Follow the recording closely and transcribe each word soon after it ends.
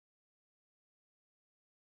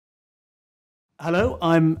Hello,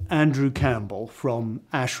 I'm Andrew Campbell from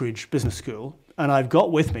Ashridge Business School, and I've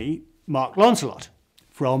got with me Mark Lancelot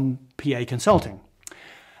from PA Consulting.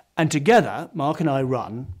 And together, Mark and I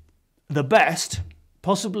run the best,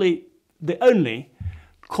 possibly the only,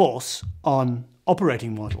 course on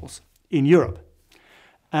operating models in Europe.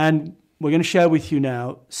 And we're going to share with you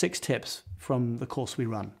now 6 tips from the course we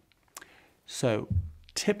run. So,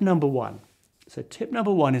 tip number 1. So tip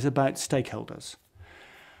number 1 is about stakeholders.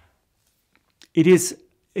 It is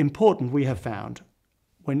important, we have found,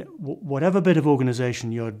 when whatever bit of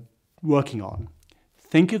organisation you're working on,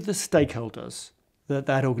 think of the stakeholders that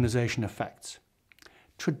that organisation affects.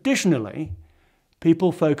 Traditionally,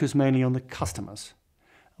 people focus mainly on the customers.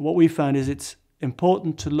 What we found is it's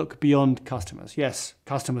important to look beyond customers. Yes,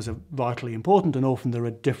 customers are vitally important, and often there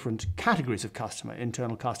are different categories of customer,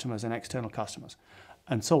 internal customers and external customers,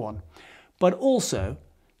 and so on. But also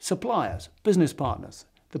suppliers, business partners,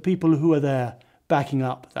 the people who are there backing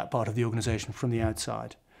up that part of the organisation from the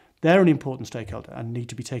outside. They're an important stakeholder and need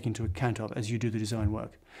to be taken into account of as you do the design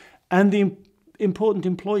work. And the important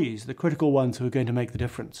employees, the critical ones who are going to make the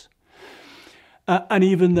difference. And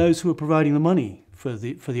even those who are providing the money for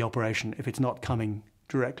the operation if it's not coming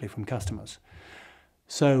directly from customers.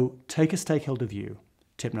 So take a stakeholder view,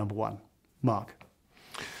 tip number 1. Mark.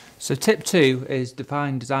 So tip 2 is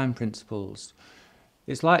define design principles.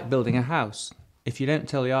 It's like building a house. If you don't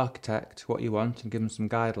tell the architect what you want and give them some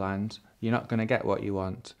guidelines, you're not going to get what you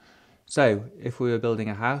want. So if we were building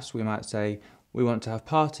a house, we might say, we want to have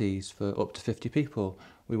parties for up to 50 people.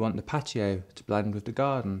 We want the patio to blend with the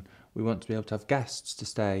garden. We want to be able to have guests to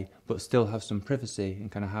stay, but still have some privacy in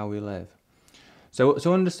kind of how we live. So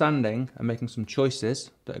understanding and making some choices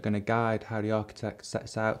that are going to guide how the architect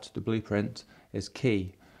sets out the blueprint is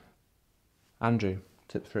key. Andrew,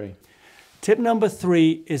 tip 3. Tip number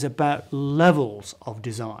 3 is about levels of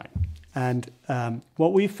design. And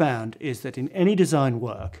what we've found is that in any design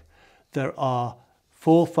work, there are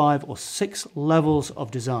 4, 5 or 6 levels of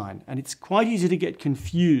design. And it's quite easy to get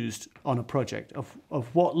confused on a project of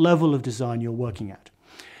what level of design you're working at.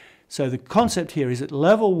 So the concept here is that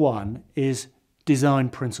level 1 is design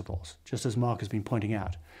principles, just as Mark has been pointing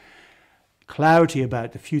out. Clarity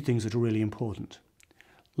about the few things that are really important.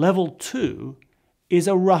 Level 2 is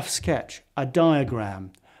a rough sketch, a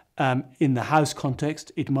diagram. In the house context,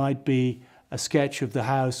 it might be a sketch of the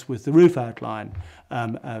house with the roof outline,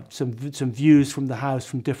 some views from the house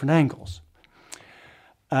from different angles.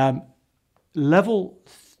 Where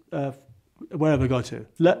have I got to?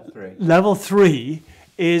 Level 3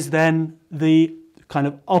 is then the kind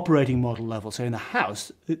of operating model level. So in the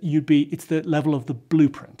house, it's the level of the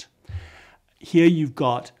blueprint. Here you've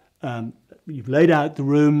got, you've laid out the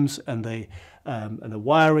rooms and the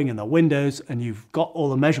wiring and the windows, and you've got all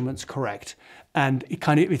the measurements correct, and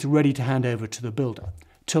it's ready to hand over to the builder.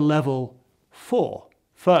 To level 4,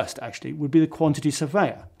 first actually, would be the quantity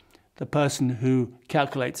surveyor, the person who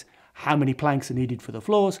calculates how many planks are needed for the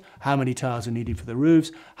floors, how many tiles are needed for the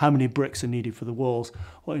roofs, how many bricks are needed for the walls,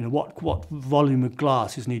 or, what volume of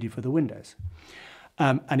glass is needed for the windows.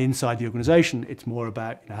 And inside the organisation, it's more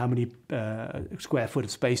about how many square foot of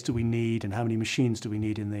space do we need and how many machines do we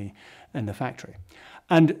need in the factory.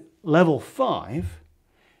 And level 5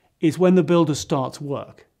 is when the builder starts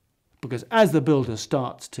work. Because as the builder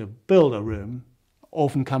starts to build a room,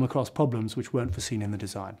 often come across problems which weren't foreseen in the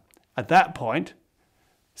design. At that point,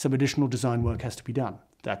 some additional design work has to be done.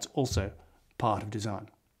 That's also part of design.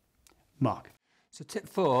 Mark. So tip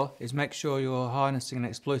 4 is make sure you're harnessing and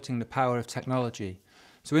exploiting the power of technology.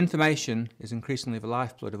 So information is increasingly the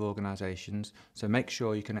lifeblood of organisations, so make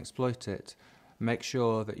sure you can exploit it. Make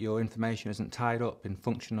sure that your information isn't tied up in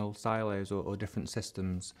functional silos or different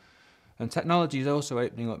systems. And technology is also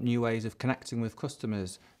opening up new ways of connecting with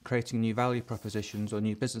customers, creating new value propositions or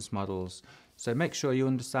new business models. So make sure you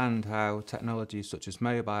understand how technologies such as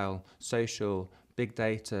mobile, social, big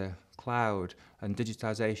data, cloud and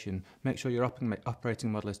digitisation, make sure your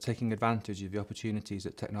operating model is taking advantage of the opportunities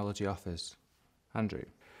that technology offers. Andrew.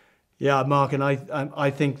 Yeah, Mark, and I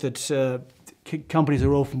think that companies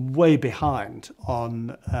are often way behind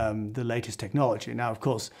on the latest technology. Now, of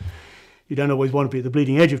course, you don't always want to be at the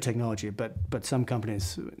bleeding edge of technology, but some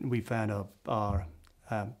companies we found are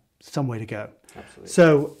some way to go. Absolutely.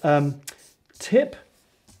 So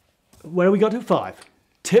where we got to 5?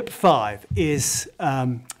 Tip 5 is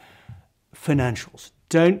financials.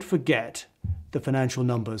 Don't forget the financial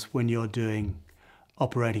numbers when you're doing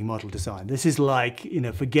operating model design. This is like,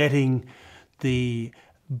 forgetting the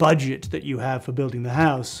budget that you have for building the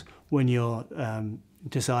house when you're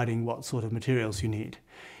deciding what sort of materials you need.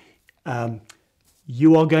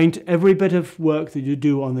 you are going to, every bit of work that you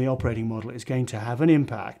do on the operating model is going to have an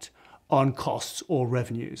impact on costs or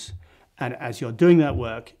revenues. And as you're doing that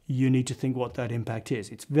work, you need to think what that impact is.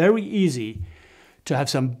 It's very easy to have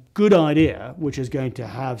some good idea, which is going to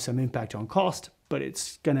have some impact on cost, but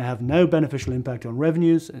it's going to have no beneficial impact on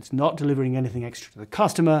revenues. It's not delivering anything extra to the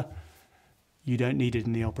customer. You don't need it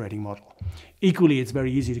in the operating model. Equally, it's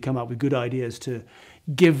very easy to come up with good ideas to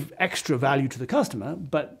give extra value to the customer,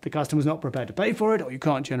 but the customer's not prepared to pay for it, or you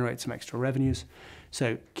can't generate some extra revenues.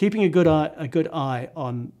 So keeping a good eye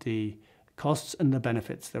on the costs and the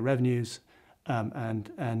benefits, the revenues,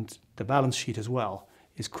 and the balance sheet as well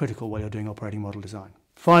is critical while you're doing operating model design.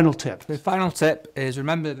 Final tip. The final tip is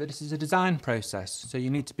remember that this is a design process, so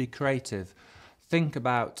you need to be creative. Think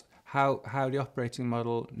about how the operating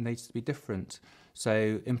model needs to be different.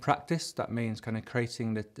 So in practice, that means kind of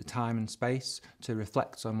creating the time and space to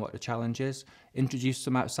reflect on what the challenge is, introduce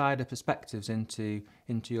some outsider perspectives into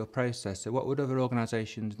your process. So what would other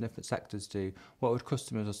organisations in different sectors do? What would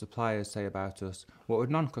customers or suppliers say about us? What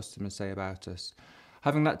would non-customers say about us?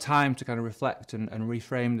 Having that time to kind of reflect and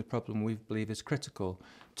reframe the problem we believe is critical.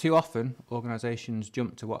 Too often, organisations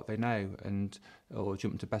jump to what they know or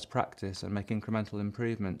jump to best practice and make incremental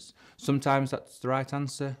improvements. Sometimes that's the right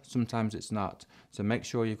answer, sometimes it's not. So make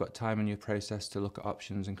sure you've got time in your process to look at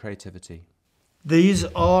options and creativity. These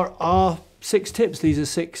are our 6 tips. These are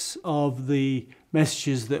 6 of the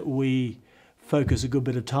messages that we focus a good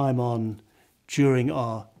bit of time on during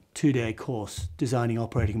our 2-day course, Designing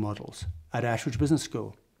Operating Models, at Ashridge Business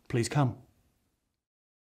School. Please come.